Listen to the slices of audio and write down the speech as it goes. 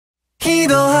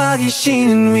기도하기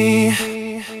싫은 위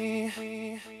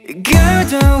Girl,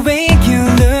 the way you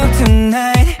look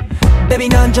tonight Baby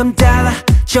넌 좀 달라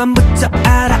전부터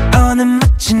알아 어느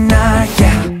멋진 날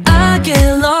yeah. I get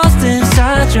lost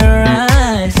inside your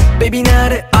eyes Baby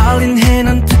나를 all in 해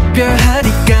넌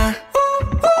특별하니까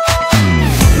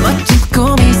멋진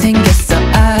꿈이 생겼어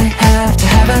I have to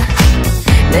have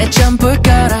her 내 전부를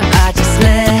걸어 I just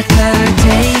let her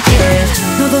take it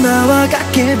너도 나와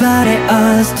같길 바래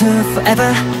us to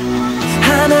forever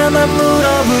하나만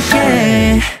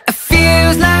물어볼게 It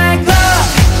feels like love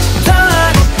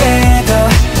더하고 빼도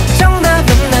정답은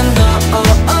난 너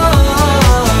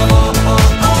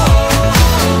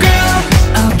Girl,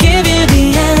 I'll give you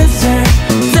the answer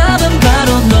답은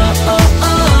바로 너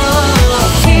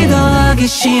기도하기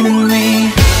싫은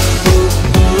위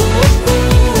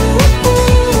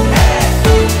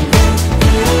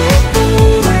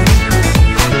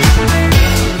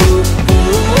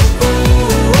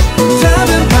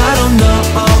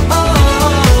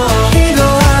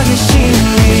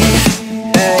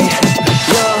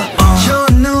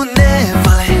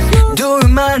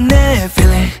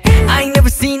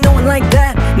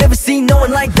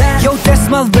Yo, that's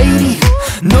my lady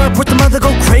널 볼 때마다 go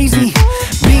crazy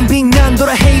빙빙 난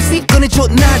돌아 hazy 꺼내줘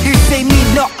나를 save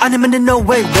me 너 아니면 no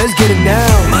way let's get it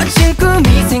now 멋진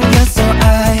꿈이 생겼어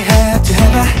I have to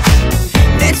have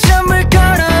her 내 점을